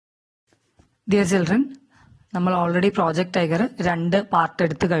Dear children, നമ്മൾ already project tiger 2 part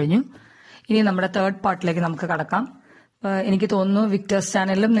എടുത്തു കഴിഞ്ഞു. ഇനി നമ്മുടെ തേർഡ് പാർട്ടിലേക്ക് നമുക്ക് കടക്കാം. എനിക്ക് തോന്നുന്നു വിക്ടേഴ്സ്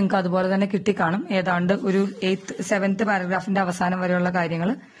ചാനലിലും നിങ്ങൾക്ക് അതുപോലെ തന്നെ കിട്ടിക്കാണും. ഏതാണ്ട് ഒരു 7th പാരഗ്രാഫിന്റെ അവസാനം വരെയുള്ള കാര്യങ്ങൾ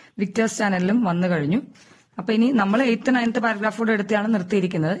വിക്ടേഴ്സ് ചാനലിലും വന്നു കഴിഞ്ഞു. അപ്പൊ ഇനി നമ്മൾ 8th 9th പാരഗ്രാഫ് കൂടെ എടുത്താണ്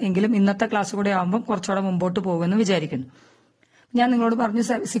നിർത്തിയിരിക്കുന്നത്. എങ്കിലും ഇന്നത്തെ ക്ലാസ് കൂടെ ആകുമ്പോൾ കുറച്ചുകൂടെ മുമ്പോട്ട് പോകുമെന്ന് വിചാരിക്കുന്നു. ഞാൻ നിങ്ങളോട് പറഞ്ഞു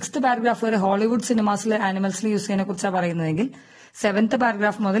 6th പാരഗ്രാഫ് വരെ ഹോളിവുഡ് സിനിമാസിലെ ആനിമൽസിൽ യൂസ് ചെയ്യുന്നതിനെ കുറിച്ചാണ് പറയുന്നതെങ്കിൽ 7th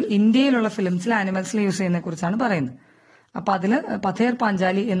പാരഗ്രാഫ് മുതൽ ഇന്ത്യയിലുള്ള ഫിലിംസിൽ ആനിമൽസിൽ യൂസ് ചെയ്യുന്നതിനെ കുറിച്ചാണ് പറയുന്നത്. അപ്പൊ അതില് പഥേർ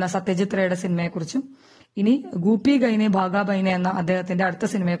പാഞ്ചാലി എന്ന സത്യജിത് റേയുടെ സിനിമയെക്കുറിച്ചും ഇനി ഗൂപ്പി ഗൈനെ ഭാഗ ബൈനെ എന്ന അദ്ദേഹത്തിന്റെ അടുത്ത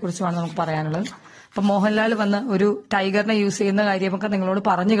സിനിമയെക്കുറിച്ചുമാണ് നമുക്ക് പറയാനുള്ളത്. അപ്പൊ മോഹൻലാൽ വന്ന് ഒരു ടൈഗറിനെ യൂസ് ചെയ്യുന്ന കാര്യമൊക്കെ നിങ്ങളോട്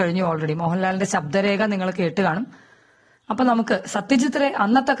പറഞ്ഞു കഴിഞ്ഞു ഓൾറെഡി. മോഹൻലാലിന്റെ ശബ്ദരേഖ നിങ്ങൾ കേട്ട് കാണും. അപ്പൊ നമുക്ക് സത്യജിത് റേ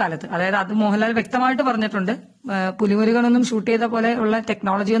അന്നത്തെ കാലത്ത്, അതായത് അത് മോഹൻലാൽ വ്യക്തമായിട്ട് പറഞ്ഞിട്ടുണ്ട്, പുലിമുരുകനൊന്നും ഷൂട്ട് ചെയ്ത പോലെ ഉള്ള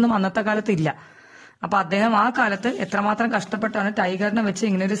ടെക്നോളജിയൊന്നും അന്നത്തെ കാലത്ത് ഇല്ല. അപ്പൊ അദ്ദേഹം ആ കാലത്ത് എത്രമാത്രം കഷ്ടപ്പെട്ടാണ് ടൈഗറിനെ വെച്ച്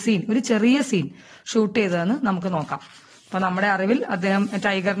ഇങ്ങനെ ഒരു സീൻ, ഒരു ചെറിയ സീൻ ഷൂട്ട് ചെയ്തതെന്ന് നമുക്ക് നോക്കാം. അപ്പൊ നമ്മുടെ അറിവിൽ അദ്ദേഹം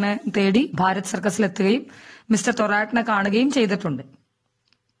ടൈഗറിനെ തേടി ഭാരത് സർക്കസിൽ എത്തുകയും മിസ്റ്റർ തൊറാട്ടിനെ കാണുകയും ചെയ്തിട്ടുണ്ട്.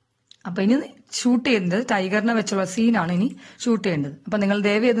 അപ്പൊ ഇനി ഷൂട്ട് ചെയ്യുന്നത് ടൈഗറിനെ വെച്ചുള്ള സീനാണ് ഇനി ഷൂട്ട് ചെയ്യേണ്ടത്. അപ്പൊ നിങ്ങൾ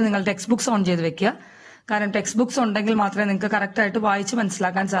ദയവ് ചെയ്ത് നിങ്ങൾ ടെക്സ്റ്റ് ബുക്സ് ഓൺ ചെയ്ത് വെക്കുക. കാരണം ടെക്സ്റ്റ് ബുക്സ് ഉണ്ടെങ്കിൽ മാത്രമേ നിങ്ങൾക്ക് കറക്റ്റ് ആയിട്ട് വായിച്ച്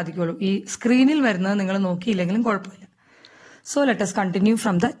മനസ്സിലാക്കാൻ സാധിക്കുകയുള്ളൂ. ഈ സ്ക്രീനിൽ വരുന്നത് നിങ്ങൾ നോക്കിയില്ലെങ്കിലും കുഴപ്പമില്ല. So let us continue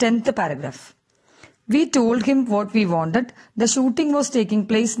from the 10th paragraph. We told him what we wanted. The shooting was taking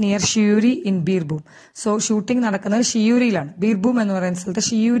place near Shiuri in Birbhum. So shooting നടക്കുന്നത് ഷിയൂരിയിലാണ്. ബീർഭൂം എന്ന് പറയുന്ന സ്ഥലത്ത്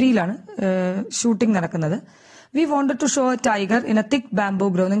ഷിയൂരിയിലാണ് ഷൂട്ടിംഗ് നടക്കുന്നത്. We wanted to show a tiger in a thick bamboo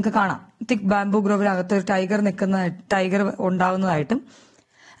grove. നിങ്ങൾക്ക് കാണാം, thick bamboo groveനകത്ത് ഒരു tiger ഉണ്ടാവുന്നതായിട്ടും.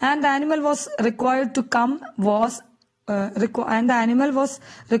 And the animal was required to come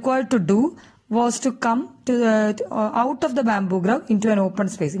out of the bamboo grove into an open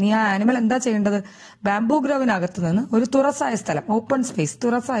space. ഇനി ആ animal എന്താ ചെയ്യേണ്ടത്? Bamboo ഗ്രോവിനകത്ത് നിന്ന് ഒരു തുറസായ സ്ഥലം, ഓപ്പൺ സ്പേസ്,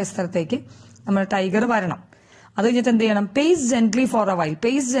 തുറസായ സ്ഥലത്തേക്ക് നമ്മൾ ടൈഗർ വരണം. അത് കഴിഞ്ഞിട്ട് എന്ത് ചെയ്യണം? Pace gently four A while.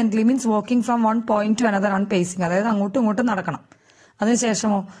 Pace gently means walking from one point two another on pacing, അതായത് അങ്ങോട്ടും ഇങ്ങോട്ടും നടക്കണം.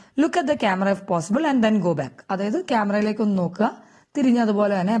 അതിനുശേഷമോ look at the camera if possible and then go back. അതായത് ക്യാമറയിലേക്ക് ഒന്ന് നോക്കുക, തിരിഞ്ഞ്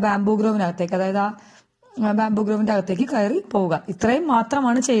അതുപോലെ തന്നെ ബാംബൂ ഗ്രോവിനകത്തേക്ക്, അതായത് ആ ബാംബൂ ഗ്രോവിന്റെ അകത്തേക്ക് കയറി പോവുക. ഇത്രയും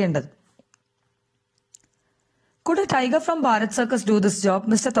മാത്രമാണ് ചെയ്യേണ്ടത്. Could a tiger from Bharat Circus do this job?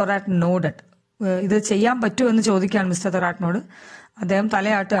 Mr. Thorat nodded. ഇത് ചെയ്യാൻ പറ്റുമോ എന്ന് ചോദിക്കുകയാണ് മിസ്റ്റർ തൊറാട്ടിനോട്. അദ്ദേഹം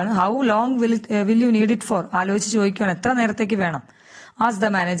തലയാട്ടാണ്. How long will you need it for? ആലോചിച്ച് ചോദിക്കുകയാണ്, എത്ര നേരത്തേക്ക് വേണം? As the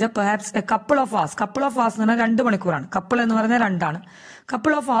manager perhaps A couple of hours. Couple of hours എന്ന് പറഞ്ഞാൽ 2 മണിക്കൂറാണ്. കപ്പിൾ എന്ന് പറഞ്ഞാൽ 2 ആണ്.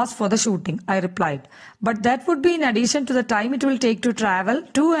 Couple of hours for the shooting, I replied. But that would be in addition to the time it will take to travel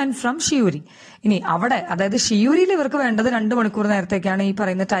to and from Shiuri. ഇനി അവിടെ, അതായത് ഷിയൂരിയിൽ ഇവർക്ക് വേണ്ടത് 2 മണിക്കൂർ നേരത്തേക്കാണ് ഈ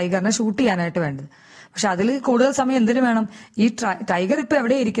പറയുന്ന ടൈഗറിനെ ഷൂട്ട് ചെയ്യാനായിട്ട് വേണ്ടത്. പക്ഷെ അതിൽ കൂടുതൽ സമയം എന്തിനു വേണം? ഈ ടൈഗർ ഇപ്പൊ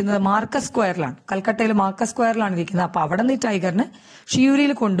എവിടെ ഇരിക്കുന്നത്? മാർക്കസ് സ്ക്വയറിലാണ്, കൽക്കട്ടയിൽ മാർക്കസ് സ്ക്വയറിലാണ് ഇരിക്കുന്നത്. അപ്പൊ അവിടെ നിന്ന് ഈ ടൈഗറിനെ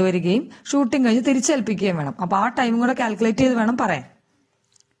ഷിയൂരിയിൽ കൊണ്ടുവരികയും ഷൂട്ടിംഗ് കഴിഞ്ഞ് തിരിച്ചേൽപ്പിക്കുകയും വേണം. അപ്പൊ ആ ടൈം കൂടെ കാൽക്കുലേറ്റ് ചെയ്ത് വേണം പറയാൻ.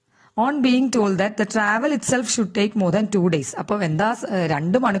 On being told that the travel itself should take more than 2 days. അപ്പൊ എന്താ,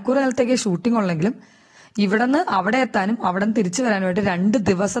 2 മണിക്കൂർ കാലത്തേക്ക് ഷൂട്ടിംഗ് ഉള്ളെങ്കിലും ഇവിടെ നിന്ന് അവിടെ എത്താനും അവിടെ നിന്ന് തിരിച്ചു വരാനും വേണ്ടി 2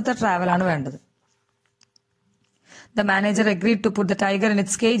 ദിവസത്തെ ട്രാവലാണ് വേണ്ടത്. The manager agreed to put the tiger in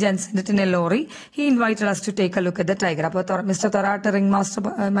its cage and send it in a lorry. He invited us to take a look at the tiger. അപ്പൊ mister Thorat ring master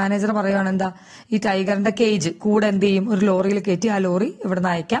manager പറയുകയാണ്, എന്താ, ഈ ടൈഗറിന്റെ കേജ് കൂടെ എന്ത് ചെയ്യും? ഒരു ലോറിയിൽ കയറ്റി ആ ലോറി ഇവിടെ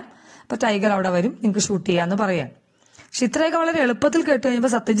നിന്ന് അയക്കാം. അപ്പൊ ടൈഗർ അവിടെ വരും, നിങ്ങൾക്ക് ഷൂട്ട് ചെയ്യാന്ന് പറയാം. പക്ഷെ ഇത്രയൊക്കെ വളരെ എളുപ്പത്തിൽ കേട്ട്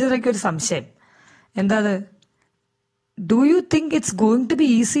കഴിഞ്ഞപ്പോൾ സത്യജിത് റേക്ക് ഒരു സംശയം. എന്താ അത്? Do you think it's going to be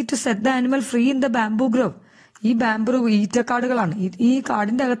easy to set the animal free in the bamboo grove? ഈ ബാംബൂ ഈറ്റക്കാടുകളാണ്. ഈ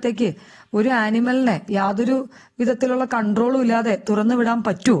കാടിന്റെ അകത്തേക്ക് ഒരു ആനിമലിനെ യാതൊരു വിധത്തിലുള്ള കൺട്രോളും ഇല്ലാതെ തുറന്നു വിടാൻ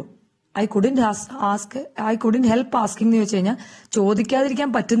പറ്റുമോ? ഐ കുഡിൻ ഹെൽപ്പ് ആസ്കിംഗ് എന്ന് ചോദിച്ചു കഴിഞ്ഞാൽ ചോദിക്കാതിരിക്കാൻ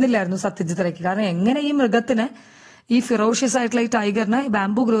പറ്റുന്നില്ലായിരുന്നു സത്യജിത് റേക്ക്. കാരണം എങ്ങനെ ഈ മൃഗത്തിനെ, ഈ ഫിറോഷ്യസ് ആയിട്ടുള്ള ഈ ടൈഗറിനെ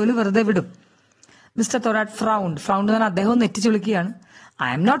ബാംബൂ ഗ്രോവിൽ വെറുതെ വിടും? മിസ്റ്റർ തൊറാട്ട് ഫ്രൗണ്ട് എന്ന് പറഞ്ഞാൽ അദ്ദേഹം നെറ്റിച്ചു വിളിക്കുകയാണ്. I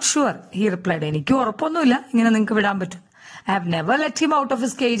am not sure, he replied. എനിക്ക് ഉറപ്പൊന്നുമില്ല ഇങ്ങനെ നിങ്ങൾക്ക് വിടാൻ പറ്റും. I have never let him out of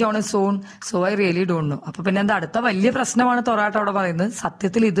his cage on his own, so I really don't know. അപ്പൊ പിന്നെ എന്താ, അടുത്ത വലിയ പ്രശ്നമാണ് തൊറാട്ട് അവിടെ പറയുന്നത്.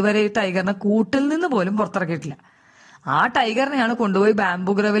 സത്യത്തിൽ ഇതുവരെ ഈ ടൈഗറിനെ കൂട്ടിൽ നിന്ന് പോലും പുറത്തിറക്കിയിട്ടില്ല. ആ ടൈഗറിനെയാണ് കൊണ്ടുപോയി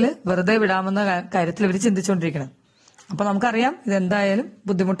ബാംബൂ ഗ്രോവിൽ വെറുതെ വിടാമെന്ന കാര്യത്തിൽ ഇവർ ചിന്തിച്ചുകൊണ്ടിരിക്കുന്നത്. അപ്പൊ നമുക്കറിയാം ഇതെന്തായാലും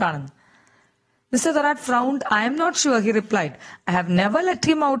ബുദ്ധിമുട്ടാണെന്ന്. Mr. Thorat frowned. I am not sure, he replied. I have never let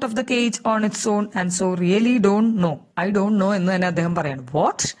him out of the cage on its own and so really don't know. I don't know എന്ന് തന്നെ അദ്ദേഹം പറയാണ്.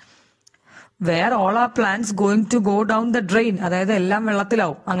 What? Where all our plans going to go down the drain? അതായത് എല്ലാം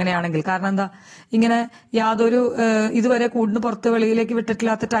വെള്ളത്തിലാവും അങ്ങനെയാണെങ്കിൽ. കാരണം എന്താ, ഇങ്ങനെ യാതൊരു ഇതുവരെ കൂടിന് പുറത്ത് വെളിയിലേക്ക്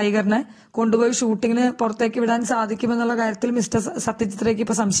വിട്ടിട്ടില്ലാത്ത ടൈഗറിനെ കൊണ്ടുപോയി ഷൂട്ടിങ്ങിന് പുറത്തേക്ക് വിടാൻ സാധിക്കുമെന്നുള്ള കാര്യത്തിൽ മിസ്റ്റർ സത്യജിത് റേക്ക്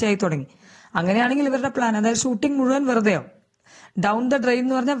ഇപ്പൊ സംശയമായി തുടങ്ങി. അങ്ങനെയാണെങ്കിൽ ഇവരുടെ പ്ലാൻ, അതായത് ഷൂട്ടിംഗ് മുഴുവൻ വെറുതെയോ? ഡൗൺ ദ ഡ്രെയിൻ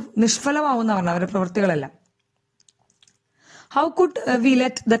എന്ന് പറഞ്ഞാൽ നിഷ്ഫലമാവുന്ന പറഞ്ഞ അവരുടെ പ്രവൃത്തികളെല്ലാം. How could we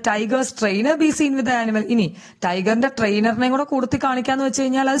let the tigers trainer be seen with the animal? ഇനി ടൈഗറിന്റെ ട്രെയിനറിനെ കൂടെ കൂടത്തി കാണിക്കാന്ന് വെച്ച്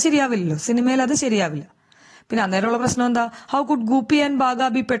കഴിഞ്ഞാൽ അത് ശരിയാവില്ലല്ലോ, സിനിമയിൽ അത് ശരിയാവില്ല. പിന്നെ അന്നേരമുള്ള പ്രശ്നം എന്താ? How could Goopy and Baga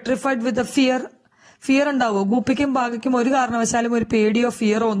B petrified with fear ഉണ്ടാവുമോ? ഗൂപ്പിക്കും ബാഗയ്ക്കും ഒരു കാരണവശാലും ഒരു പേടിയോ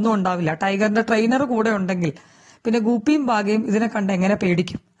ഫിയറോ ഒന്നും ഉണ്ടാവില്ല. ടൈഗറിന്റെ ട്രെയിനർ കൂടെ ഉണ്ടെങ്കിൽ പിന്നെ ഗൂപ്പിയും ബാഗയും ഇതിനെ കണ്ട് എങ്ങനെ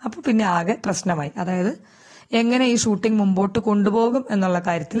പേടിക്കും? അപ്പൊ പിന്നെ ആകെ പ്രശ്നമായി. അതായത് എങ്ങനെ ഈ ഷൂട്ടിംഗ് മുമ്പോട്ട് കൊണ്ടുപോകും എന്നുള്ള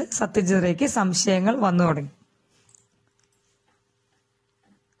കാര്യത്തിൽ സത്യജിത് റേക്ക് സംശയങ്ങൾ വന്നു തുടങ്ങി.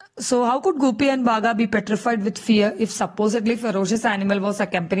 So how could Gopi and Baga be petrified with fear if supposedly ferocious animal was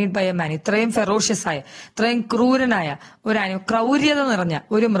accompanied by a man? ഇത്രയും ഫെറോഷ്യസ് ആയ, ഇത്രയും ക്രൂരനായ ഒരു ആനിമൽ, ക്രൗര്യത നിറഞ്ഞ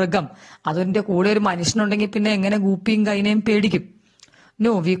ഒരു മൃഗം, അതിന്റെ കൂടെ ഒരു മനുഷ്യനുണ്ടെങ്കിൽ പിന്നെ എങ്ങനെ ഗൂപ്പിയും കൈനയും പേടിക്കും?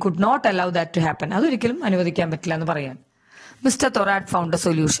 No, we could not allow that to happen. അതൊരിക്കലും അനുവദിക്കാൻ പറ്റില്ല എന്ന് പറയാൻ mister Thorat found A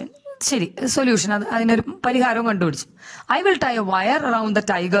solution. ശരി, സൊല്യൂഷൻ, അതിനൊരു പരിഹാരവും കണ്ടുപിടിച്ചു. I will tie A wire around the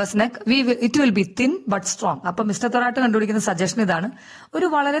tigers neck, it will be thin but strong. അപ്പൊ മിസ്റ്റർ തൊറാട്ട് കണ്ടുപിടിക്കുന്ന സജഷൻ ഇതാണ്: ഒരു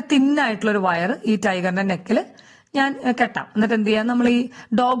വളരെ തിന്നായിട്ടുള്ള ഒരു വയർ ഈ ടൈഗറിന്റെ നെക്കിൽ ഞാൻ കെട്ടാം. എന്നിട്ട് എന്ത് ചെയ്യാം, നമ്മൾ ഈ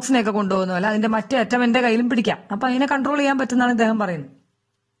ഡോഗ്സിനെയൊക്കെ കൊണ്ടുപോകുന്ന പോലെ അതിന്റെ മറ്റേ അറ്റം എന്റെ കയ്യിലും പിടിക്കാം. അപ്പൊ അതിനെ കൺട്രോൾ ചെയ്യാൻ പറ്റുന്നതാണ് ഇദ്ദേഹം പറയുന്നത്.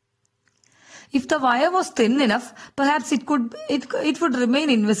 If the wire was thin enough, perhaps it would remain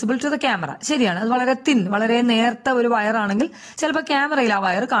invisible to the camera. ശരിയാണ്, അത് വളരെ വളരെ നേർത്ത ഒരു വയറാണെങ്കിൽ ചിലപ്പോൾ ക്യാമറയിൽ ആ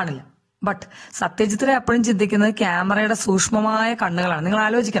വയർ കാണില്ല. ബട്ട് സത്യജിത് റേ അപ്പോഴും ചിന്തിക്കുന്നത് ക്യാമറയുടെ സൂക്ഷ്മമായ കണ്ണുകളാണ്. നിങ്ങൾ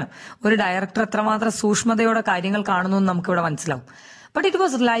ആലോചിക്കണം, ഒരു ഡയറക്ടർ എത്രമാത്രം സൂക്ഷ്മതയോടെ കാര്യങ്ങൾ കാണുന്നു എന്ന് നമുക്കിവിടെ മനസ്സിലാവും. But it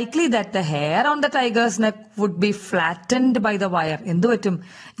was likely that the hair on the tiger's neck would be flattened by the wire. എന്തു പറ്റും?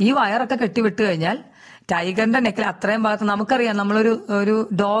 ഈ വയറൊക്കെ കെട്ടിവിട്ട് കഴിഞ്ഞാൽ ടൈഗറിന്റെ നെക്കിൽ അത്രയും ഭാഗത്ത്, നമുക്കറിയാം, ഒരു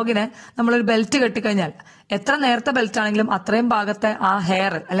ഡോഗിനെ നമ്മളൊരു ബെൽറ്റ് കെട്ടിക്കഴിഞ്ഞാൽ എത്ര നേരത്തെ ബെൽറ്റ് ആണെങ്കിലും അത്രയും ഭാഗത്തെ ആ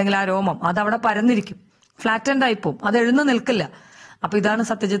ഹെയർ അല്ലെങ്കിൽ ആ രോമം അതവിടെ പരന്നിരിക്കും, ഫ്ലാറ്റൻഡ് ആയിപ്പോവും, അത് എഴുന്നു നിൽക്കില്ല. അപ്പൊ ഇതാണ്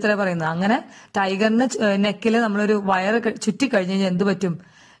സത്യജിത് റേ പറയുന്നത്. അങ്ങനെ ടൈഗറിന് നെക്കിൽ നമ്മളൊരു വയർ ചുറ്റി കഴിഞ്ഞ് കഴിഞ്ഞാൽ എന്ത് പറ്റും?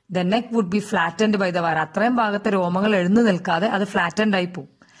 The neck would be flattened by the wire. അത്രയും ഭാഗത്തെ രോമങ്ങൾ എഴുന്നു നിൽക്കാതെ അത് ഫ്ലാറ്റൻഡ് ആയി പോവും.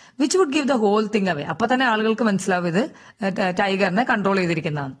 Which would give the whole thing away. അപ്പൊ തന്നെ ആളുകൾക്ക് മനസ്സിലാവും ഇത് ടൈഗറിനെ കൺട്രോൾ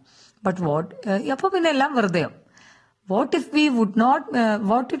ചെയ്തിരിക്കുന്നതാണ്. ബട്ട് അപ്പൊ പിന്നെ എല്ലാം വെറുതെയോ? What if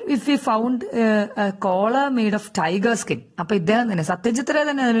we found collar made of tiger skin? അപ്പൊ ഇദ്ദേഹം തന്നെ, സത്യജിത് റേ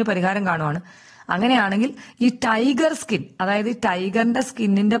തന്നെ അതിനൊരു പരിഹാരം കാണുവാണ്. അങ്ങനെയാണെങ്കിൽ ഈ ടൈഗർ സ്കിൻ, അതായത് ഈ ടൈഗറിന്റെ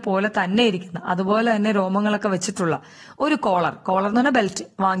സ്കിന്നിന്റെ പോലെ തന്നെ ഇരിക്കുന്ന, അതുപോലെ തന്നെ രോമങ്ങളൊക്കെ വെച്ചിട്ടുള്ള ഒരു കോളർ എന്ന് പറഞ്ഞാൽ ബെൽറ്റ്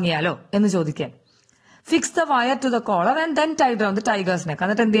വാങ്ങിയാലോ എന്ന് ചോദിക്കാൻ. Fix the wire to the collar and then tie down the tigers neck.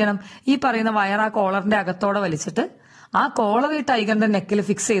 എന്നിട്ട് എന്ത് ചെയ്യണം? ഈ പറയുന്ന വയർ ആ കോളറിന്റെ അകത്തോടെ വലിച്ചിട്ട് ആ കോളർ ഈ ടൈഗറിന്റെ നെക്കിൽ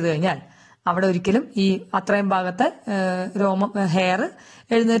ഫിക്സ് ചെയ്ത് കഴിഞ്ഞാൽ അവിടെ ഒരിക്കലും ഈ അത്രയും ഭാഗത്തെ ഹെയർ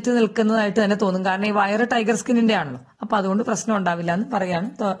എഴുന്നേറ്റ് നിൽക്കുന്നതായിട്ട് തന്നെ തോന്നും. കാരണം ഈ വയർ ടൈഗർ സ്കിന്നിന്റെ ആണല്ലോ. അപ്പൊ അതുകൊണ്ട് പ്രശ്നം ഉണ്ടാവില്ല എന്ന് പറയാണ്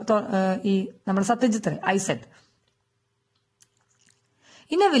ഈ നമ്മുടെ Satyajit Ray. I said,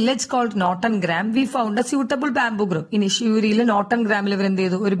 in A village called Norton gram V found A suitable bamboo grow. ഇനി ഷിയൂരിയിൽ നോട്ടൺ ഗ്രാമിൽ ഇവർ എന്ത്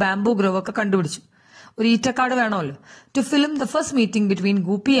ചെയ്തു? ഒരു ബാംബു ഗ്രോ ഒക്കെ കണ്ടുപിടിച്ചു. ഒരു ഈറ്റക്കാട് വേണമല്ലോ. To film the first meeting between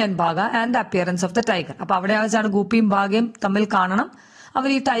Goopy and Baga and the appearance of the tiger. അപ്പൊ അവിടെ വെച്ചാണ് ഗൂപ്പിയും ബാഗയും തമ്മിൽ കാണണം. അവർ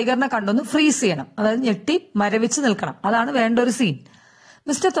ഈ ടൈഗറിനെ കണ്ടൊന്ന് ഫ്രീസ് ചെയ്യണം, അതായത് ഞെട്ടി മരവിച്ച് നിൽക്കണം. അതാണ് വേണ്ട ഒരു scene.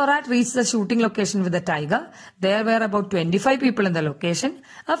 Mr. Thorat reached the shooting location with the tiger. There were about 25 people in the location.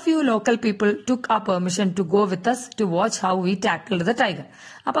 A few local people took our permission to go with us to watch how we tackled the tiger.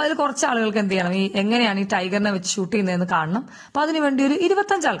 അപ്പൊ അതിൽ കുറച്ച് ആളുകൾക്ക് എന്ത് ചെയ്യണം? എങ്ങനെയാണ് ഈ ടൈഗറിനെ വെച്ച് shoot ചെയ്യുന്നതെന്ന് കാണണം. അപ്പൊ അതിനുവേണ്ടി ഒരു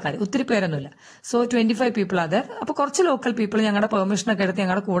 25 ആൾക്കാർ, ഒത്തിരി പേരൊന്നുമില്ല. So 25 people are there. അപ്പൊ കുറച്ച് ലോക്കൽ പീപ്പിൾ ഞങ്ങളുടെ പെർമിഷനൊക്കെ എടുത്ത്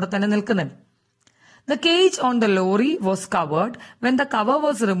ഞങ്ങളുടെ കൂടെ തന്നെ നിൽക്കുന്നുണ്ട്. The cage on the lorry was covered. When the cover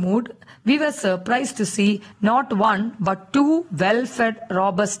was removed, we were surprised to see not one but two well-fed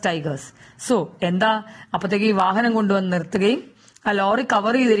robust tigers. So, എന്താ? അപ്പത്തേക്ക് ഈ വാഹനം കൊണ്ടുവന്ന് നിർത്തുകയും ആ ലോറി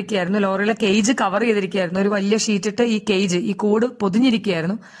കവർ ചെയ്തിരിക്കുകയായിരുന്നു, ലോറിയിലെ കേജ് കവർ ചെയ്തിരിക്കുകയായിരുന്നു. ഒരു വലിയ ഷീറ്റിട്ട് ഈ കൂട്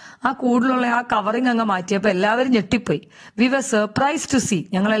പൊതിഞ്ഞിരിക്കുകയായിരുന്നു. ആ കൂടിലുള്ള ആ കവറിങ് അങ്ങ് മാറ്റിയപ്പോ എല്ലാവരും ഞെട്ടിപ്പോയി. We were surprise to see.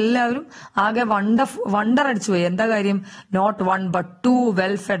 ഞങ്ങൾ എല്ലാവരും ആകെ വണ്ടർ അടിച്ചുപോയി. എന്താ കാര്യം? Not one but to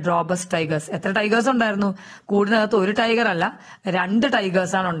well fed robust tigers. എത്ര ടൈഗേഴ്സ് ഉണ്ടായിരുന്നു? കൂടിനകത്ത് ഒരു ടൈഗർ അല്ല, 2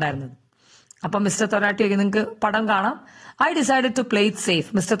 ടൈഗേഴ്സാണ് ഉണ്ടായിരുന്നത്. അപ്പൊ മിസ്റ്റർ തൊറാട്ട് നിങ്ങൾക്ക് പടം കാണാം. I decided to play it safe,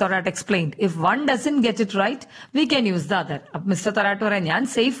 Mr. Thorat explained. If one doesn't get it right, we can use the other. Mister Thorat പറയാം, ഞാൻ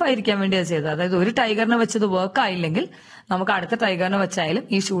സേഫ് ആയിരിക്കാൻ വേണ്ടിയാണ് ചെയ്തത്. അതായത് ഒരു ടൈഗറിനെ വെച്ചത് വർക്ക് ആയില്ലെങ്കിൽ നമുക്ക് അടുത്ത ടൈഗറിനെ വെച്ചായാലും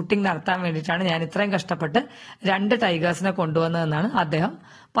ഈ ഷൂട്ടിംഗ് നടത്താൻ വേണ്ടിയിട്ടാണ് ഞാൻ ഇത്രയും കഷ്ടപ്പെട്ട് 2 ടൈഗേഴ്സിനെ കൊണ്ടുവന്നതെന്നാണ് അദ്ദേഹം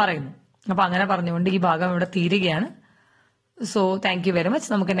പറയുന്നത്. അപ്പൊ അങ്ങനെ പറഞ്ഞുകൊണ്ട് ഈ ഭാഗം ഇവിടെ തീരുകയാണ്. So thank you very much.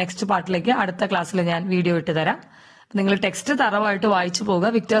 നമുക്ക് നെക്സ്റ്റ് പാർട്ടിലേക്ക് അടുത്ത ക്ലാസ്സിൽ ഞാൻ വീഡിയോ ഇട്ട് തരാം. നിങ്ങൾ ടെക്സ്റ്റ് തറവായിട്ട് വായിച്ചു പോകുക.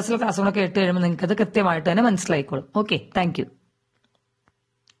 വിക്ടേഴ്സിലെ ക്ലാസ്സുകളൊക്കെ ഇട്ട് കഴിയുമ്പോൾ നിങ്ങൾക്ക് അത് കൃത്യമായിട്ട് തന്നെ മനസ്സിലായിക്കോളും. Okay, thank you.